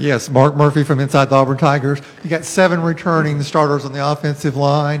Yes, Mark Murphy from inside the Auburn Tigers. You got 7 returning starters on the offensive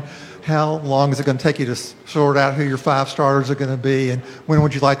line. How long is it going to take you to sort out who your 5 starters are going to be, and when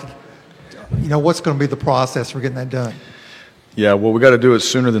would you like to, what's going to be the process for getting that done? Yeah, well, we got to do it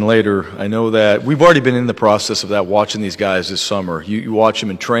sooner than later. I know that we've already been in the process of that, watching these guys this summer. You watch them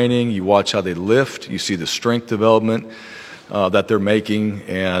in training, you watch how they lift, you see the strength development that they're making,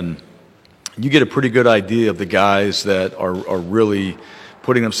 and you get a pretty good idea of the guys that are really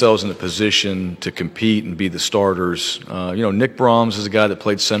putting themselves in a position to compete and be the starters. Nick Brahms is a guy that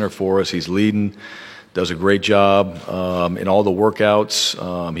played center for us. He's leading, does a great job in all the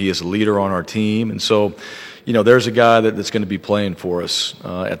workouts. He is a leader on our team. And so, there's a guy that's going to be playing for us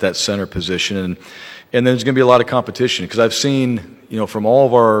at that center position. And then there's going to be a lot of competition because I've seen, from all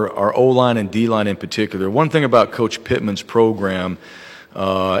of our O-line and D-line in particular, one thing about Coach Pittman's program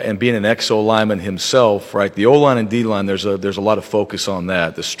and being an ex-O-lineman himself, right? The O-line and D-line, there's a lot of focus on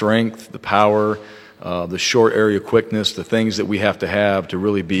that. The strength, the power, the short area quickness, the things that we have to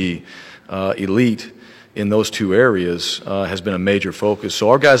really be elite in those 2 areas has been a major focus. So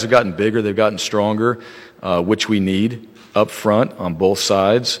our guys have gotten bigger, they've gotten stronger, which we need up front on both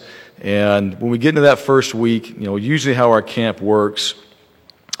sides. And when we get into that first week, usually how our camp works,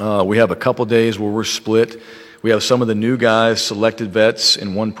 we have a couple days where we're split. We have some of the new guys, selected vets,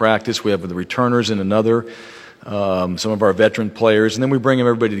 in one practice. We have the returners in another, some of our veteran players, and then we bring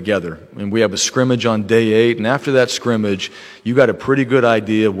everybody together. And we have a scrimmage on day 8, and after that scrimmage, you got a pretty good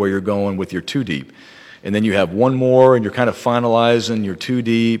idea of where you're going with your 2 deep. And then you have one more, and you're kind of finalizing your 2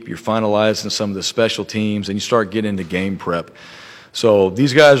 deep, you're finalizing some of the special teams, and you start getting into game prep. So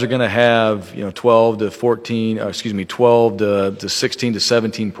these guys are going to have 12 to 16 to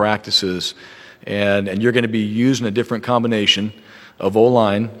 17 practices. And you're going to be using a different combination of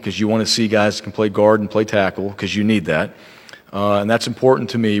O-line because you want to see guys that can play guard and play tackle because you need that. And that's important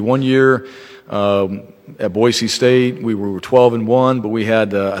to me. One year at Boise State, we were 12-1, but we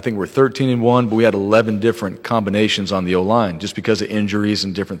had, I think we're 13-1, but we had 11 different combinations on the O-line just because of injuries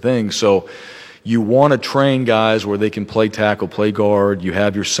and different things. So you want to train guys where they can play tackle, play guard, you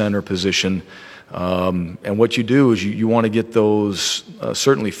have your center position. And what you do is you want to get those,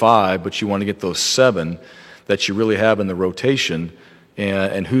 certainly 5, but you want to get those 7 that you really have in the rotation,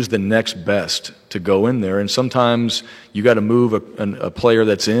 and who's the next best to go in there. And sometimes you got to move a player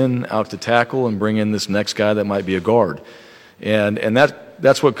that's out to tackle and bring in this next guy that might be a guard. And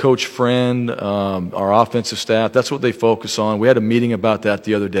that's what Coach Friend, our offensive staff, that's what they focus on. We had a meeting about that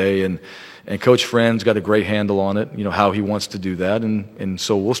the other day, and Coach Friend's got a great handle on it, how he wants to do that. And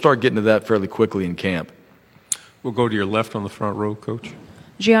so we'll start getting to that fairly quickly in camp. We'll go to your left on the front row, Coach.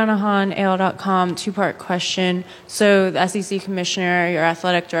 Gianna Hahn, AL.com, 2-part question. So the SEC Commissioner, your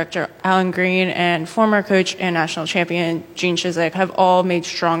athletic director, Alan Green, and former coach and national champion Gene Chizik have all made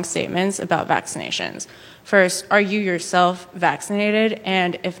strong statements about vaccinations. First, are you yourself vaccinated?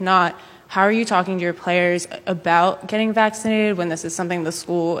 And if not, how are you talking to your players about getting vaccinated when this is something the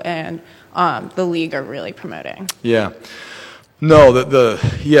school and the league are really promoting? Yeah. No,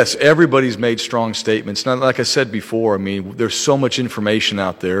 yes, everybody's made strong statements. Now, like I said before, there's so much information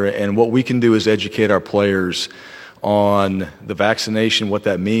out there, and what we can do is educate our players on the vaccination, what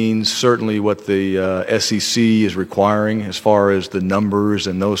that means, certainly what the SEC is requiring as far as the numbers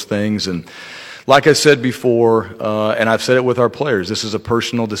and those things. And like I said before, and I've said it with our players, this is a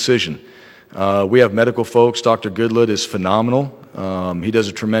personal decision. We have medical folks. Dr. Goodlett is phenomenal. He does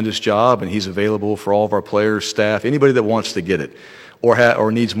a tremendous job, and he's available for all of our players, staff, anybody that wants to get it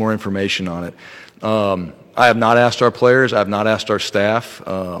or needs more information on it. I have not asked our players. I have not asked our staff.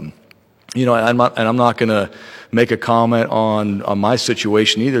 I'm not going to make a comment on my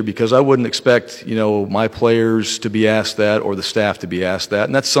situation either, because I wouldn't expect, my players to be asked that or the staff to be asked that.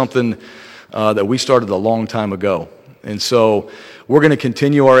 And that's something that we started a long time ago. And so we're going to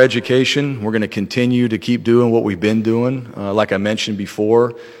continue our education. We're going to continue to keep doing what we've been doing. Like I mentioned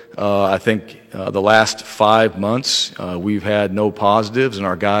before, I think the last 5 months we've had no positives, and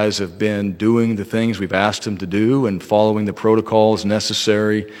our guys have been doing the things we've asked them to do and following the protocols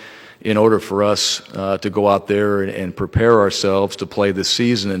necessary in order for us to go out there and prepare ourselves to play this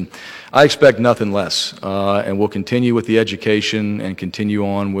season. And I expect nothing less. And we'll continue with the education and continue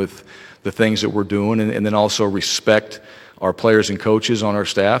on with the things that we're doing, and then also respect our players and coaches on our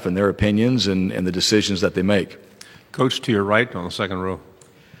staff and their opinions and the decisions that they make. Coach, to your right on the second row.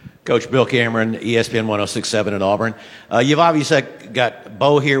 Coach Bill Cameron, ESPN 106.7 in Auburn. You've obviously got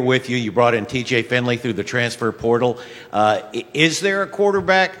Bo here with you. You brought in TJ Finley through the transfer portal. Is there a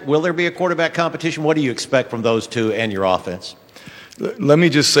quarterback? Will there be a quarterback competition? What do you expect from those two and your offense? Let me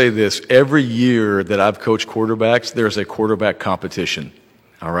just say this. Every year that I've coached quarterbacks, there's a quarterback competition.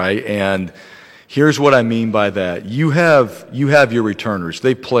 all right? And here's what I mean by that. You have your returners.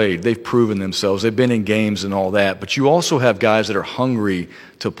 They've played. They've proven themselves. They've been in games and all that. But you also have guys that are hungry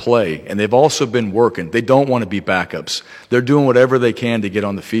to play, and they've also been working. They don't want to be backups. They're doing whatever they can to get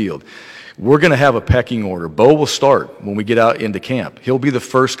on the field. We're going to have a pecking order. Bo will start when we get out into camp. He'll be the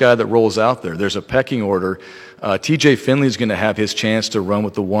first guy that rolls out there. There's a pecking order. TJ Finley's going to have his chance to run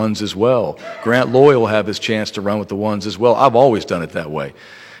with the ones as well. Grant Loy will have his chance to run with the ones as well. I've always done it that way.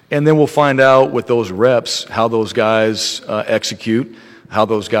 And then we'll find out with those reps how those guys execute, how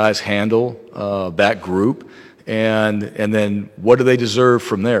those guys handle that group, and then what do they deserve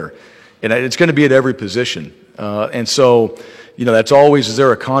from there. And it's going to be at every position. And so, that's always, is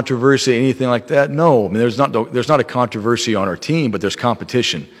there a controversy, anything like that? No. I mean, there's not a controversy on our team, but there's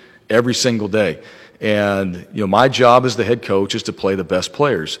competition every single day. And, my job as the head coach is to play the best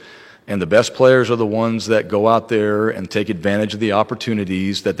players. And the best players are the ones that go out there and take advantage of the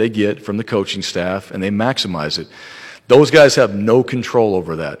opportunities that they get from the coaching staff, and they maximize it. Those guys have no control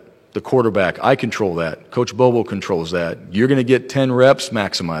over that. The quarterback, I control that. Coach Bobo controls that. You're going to get 10 reps,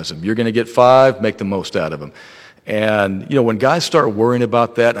 maximize them. You're going to get 5, make the most out of them. And, when guys start worrying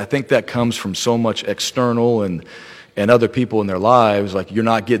about that, I think that comes from so much external and other people in their lives, like you're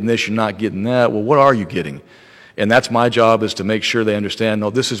not getting this, you're not getting that. Well, what are you getting? And that's my job, is to make sure they understand, no,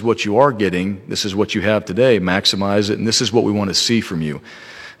 this is what you are getting, this is what you have today, maximize it, and this is what we want to see from you.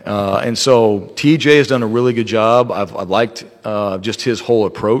 And so TJ has done a really good job. I've liked just his whole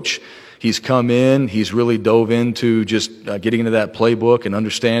approach. He's come in, he's really dove into just getting into that playbook and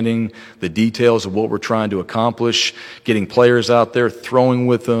understanding the details of what we're trying to accomplish, getting players out there, throwing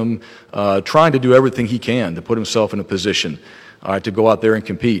with them, trying to do everything he can to put himself in a position to go out there and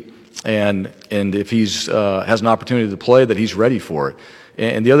compete. And if he's has an opportunity to play, that he's ready for it.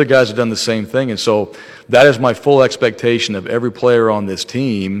 And the other guys have done the same thing. And so that is my full expectation of every player on this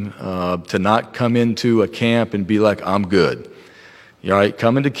team, to not come into a camp and be like, I'm good. All right,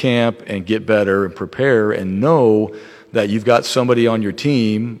 come into camp and get better and prepare and know that you've got somebody on your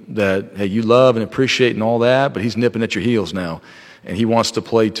team that, hey, you love and appreciate and all that, but he's nipping at your heels now, and he wants to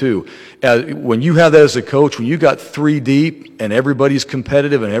play too. When you have that as a coach, when you got 3 deep and everybody's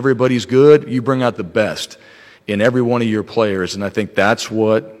competitive and everybody's good, you bring out the best in every one of your players, and I think that's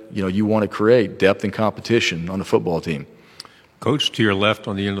what you want to create, depth and competition on the football team. Coach, to your left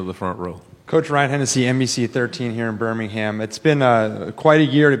on the end of the front row. Coach Ryan Hennessy, NBC 13 here in Birmingham. It's been quite a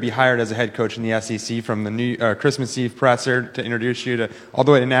year to be hired as a head coach in the SEC, from the new Christmas Eve presser to introduce you to all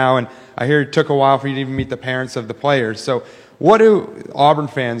the way to now. And I hear it took a while for you to even meet the parents of the players. So what do Auburn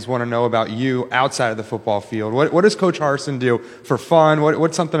fans want to know about you outside of the football field? What does Coach Harsin do for fun?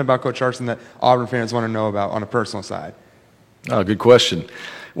 What's something about Coach Harsin that Auburn fans want to know about on a personal side? Oh, good question.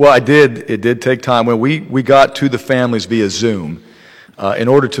 Well, it did take time. When we got to the families via Zoom, in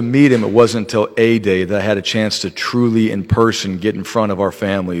order to meet him, it wasn't until A-Day that I had a chance to truly, in person, get in front of our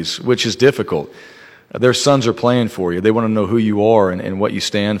families, which is difficult. Their sons are playing for you. They want to know who you are and what you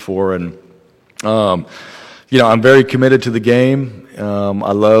stand for. And, I'm very committed to the game.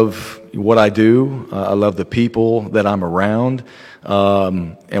 I love what I do. I love the people that I'm around.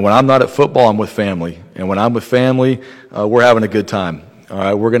 And when I'm not at football, I'm with family. And when I'm with family, we're having a good time. All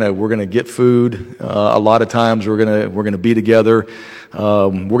right, we're gonna get food. A lot of times we're gonna be together.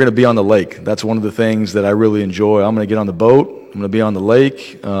 We're gonna be on the lake. That's one of the things that I really enjoy. I'm gonna get on the boat. I'm gonna be on the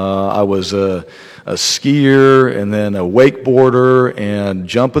lake. I was a skier and then a wakeboarder, and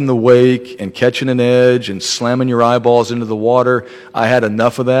jumping the wake and catching an edge and slamming your eyeballs into the water. I had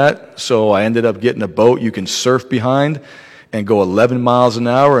enough of that, so I ended up getting a boat you can surf behind and go 11 miles an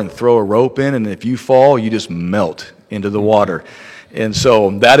hour and throw a rope in, and if you fall, you just melt into the water. And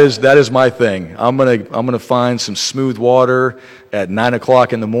so that is my thing. I'm gonna find some smooth water at 9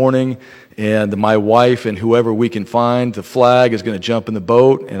 o'clock in the morning, and my wife and whoever we can find, the flag, is gonna jump in the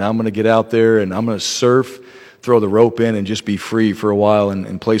boat, and I'm gonna get out there and I'm gonna surf, throw the rope in, and just be free for a while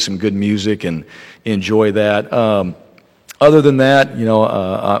and play some good music and enjoy that. Other than that,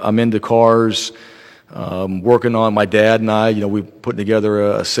 I'm into cars. Working on, my dad and I, we're putting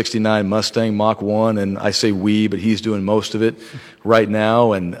together a 69 Mustang Mach 1, and I say we, but he's doing most of it right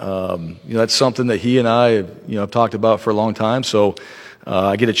now. And, that's something that he and I have talked about for a long time. So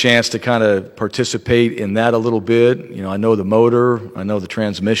I get a chance to kind of participate in that a little bit. I know the motor, I know the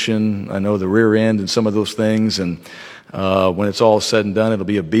transmission, I know the rear end and some of those things. And when it's all said and done, it'll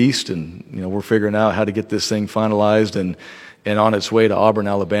be a beast. And, we're figuring out how to get this thing finalized and on its way to Auburn,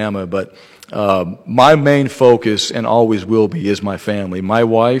 Alabama. But my main focus, and always will be, is my family. My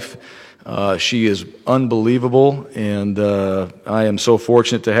wife, she is unbelievable, and I am so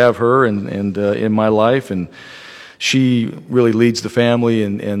fortunate to have her and in my life. And she really leads the family,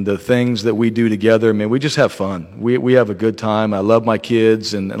 and the things that we do together, man, we just have fun. We have a good time. I love my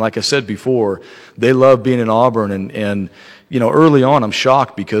kids, and like I said before, they love being in Auburn, and early on I'm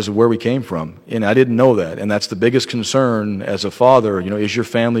shocked because of where we came from, and I didn't know that, and that's the biggest concern as a father, is your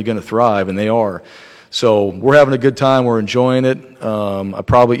family going to thrive? And they are. So we're having a good time. We're enjoying it. I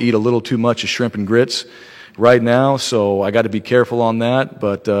probably eat a little too much of shrimp and grits right now, so I got to be careful on that.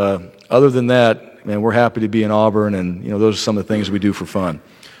 But other than that, man, we're happy to be in Auburn, and those are some of the things we do for fun.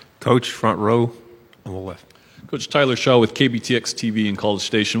 Coach, front row on the left. Coach Tyler Shaw with KBTX TV and College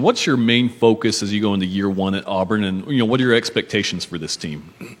Station. What's your main focus as you go into year one at Auburn, and what are your expectations for this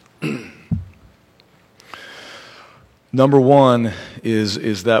team? Number one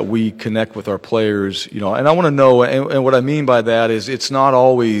is that we connect with our players, and I want to know, and what I mean by that is it's not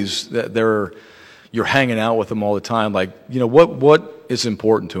always that you're hanging out with them all the time. Like, what is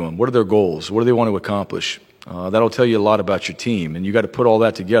important to them? What are their goals? What do they want to accomplish? That'll tell you a lot about your team, and you got to put all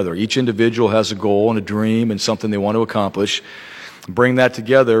that together. Each individual has a goal and a dream and something they want to accomplish. Bring that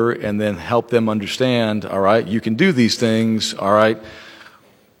together and then help them understand, all right, you can do these things, all right,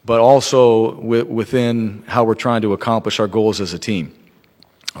 but also within how we're trying to accomplish our goals as a team.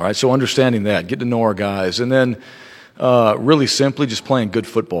 All right, so understanding that, get to know our guys, and then really simply just playing good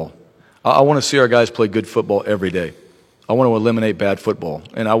football. I want to see our guys play good football every day. I want to eliminate bad football,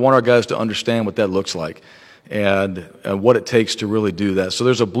 and I want our guys to understand what that looks like and what it takes to really do that. So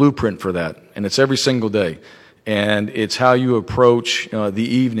there's a blueprint for that, and it's every single day. And it's how you approach the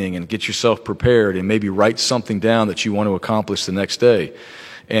evening and get yourself prepared and maybe write something down that you want to accomplish the next day.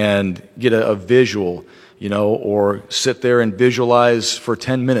 And get a visual, or sit there and visualize for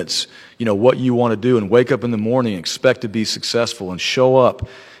 10 minutes, what you want to do, and wake up in the morning, expect to be successful, and show up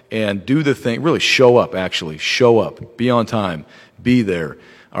and do the thing. Really show up, actually. Show up. Be on time. Be there.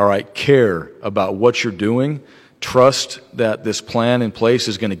 All right. Care about what you're doing. Trust that this plan in place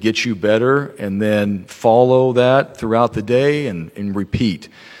is going to get you better, and then follow that throughout the day and repeat.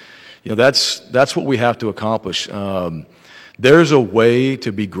 That's what we have to accomplish. There's a way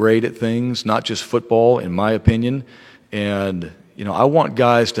to be great at things, not just football, in my opinion. And, I want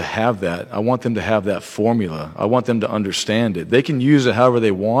guys to have that. I want them to have that formula. I want them to understand it. They can use it however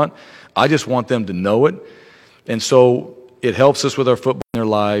they want. I just want them to know it. And so it helps us with our football in their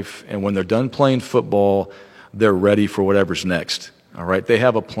life. And when they're done playing football, they're ready for whatever's next. All right? They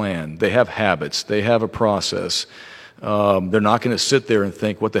have a plan. They have habits. They have a process. They're not going to sit there and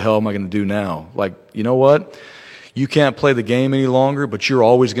think, what the hell am I going to do now? Like, you know what? You can't play the game any longer, but you're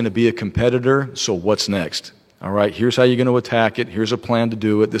always going to be a competitor, so what's next? All right, here's how you're going to attack it. Here's a plan to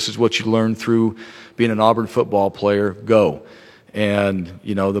do it. This is what you learned through being an Auburn football player. Go. And,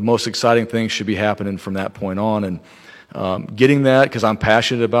 the most exciting things should be happening from that point on. And getting that, because I'm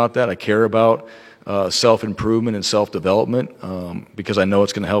passionate about that. I care about self-improvement and self-development because I know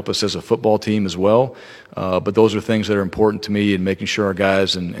it's going to help us as a football team as well. But those are things that are important to me, and making sure our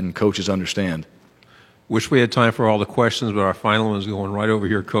guys and coaches understand. Wish we had time for all the questions, but our final one is going right over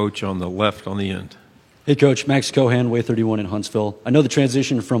here, Coach, on the left on the end. Hey, Coach. Max Cohan, Way 31 in Huntsville. I know the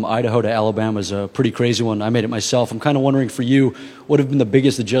transition from Idaho to Alabama is a pretty crazy one. I made it myself. I'm kind of wondering for you, what have been the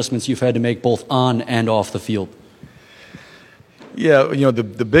biggest adjustments you've had to make both on and off the field? Yeah,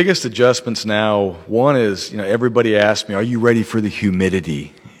 the biggest adjustments now, one is, everybody asks me, are you ready for the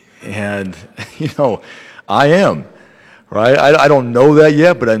humidity? And, I am. Right? I don't know that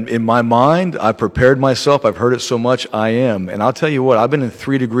yet, but in my mind, I've prepared myself. I've heard it so much, I am. And I'll tell you what, I've been in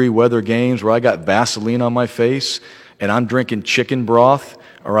 3-degree weather games where I got Vaseline on my face, and I'm drinking chicken broth,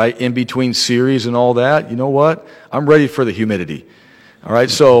 all right, in between series and all that. You know what? I'm ready for the humidity. All right,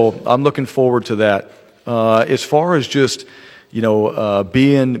 so I'm looking forward to that. As far as just,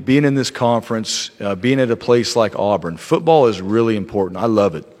 being in this conference, being at a place like Auburn, football is really important. I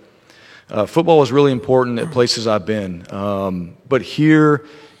love it. Football is really important at places I've been, but here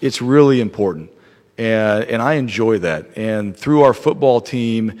it's really important, and I enjoy that. And through our football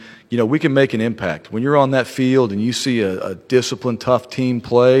team, we can make an impact. When you're on that field and you see a disciplined, tough team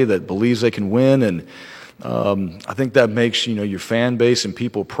play that believes they can win, and I think that makes your fan base and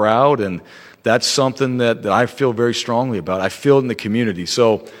people proud, and that's something that I feel very strongly about. I feel it in the community,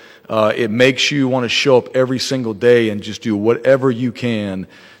 so it makes you want to show up every single day and just do whatever you can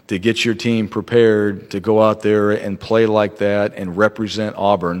to get your team prepared to go out there and play like that and represent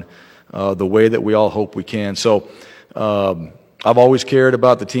Auburn the way that we all hope we can. So I've always cared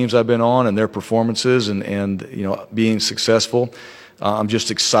about the teams I've been on and their performances and being successful. I'm just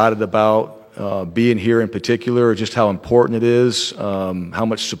excited about being here in particular, just how important it is, how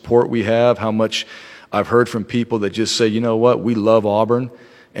much support we have, how much I've heard from people that just say, you know what, we love Auburn,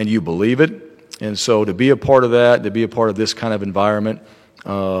 and you believe it. And so to be a part of that, to be a part of this kind of environment,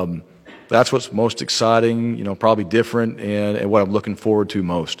 that's what's most exciting, probably different, and what I'm looking forward to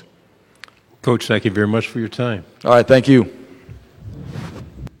most. Coach, thank you very much for your time. All right, thank you.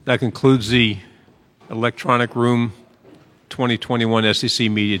 That concludes the Electronic Room 2021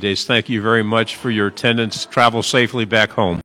 SEC Media Days. Thank you very much for your attendance. Travel safely back home.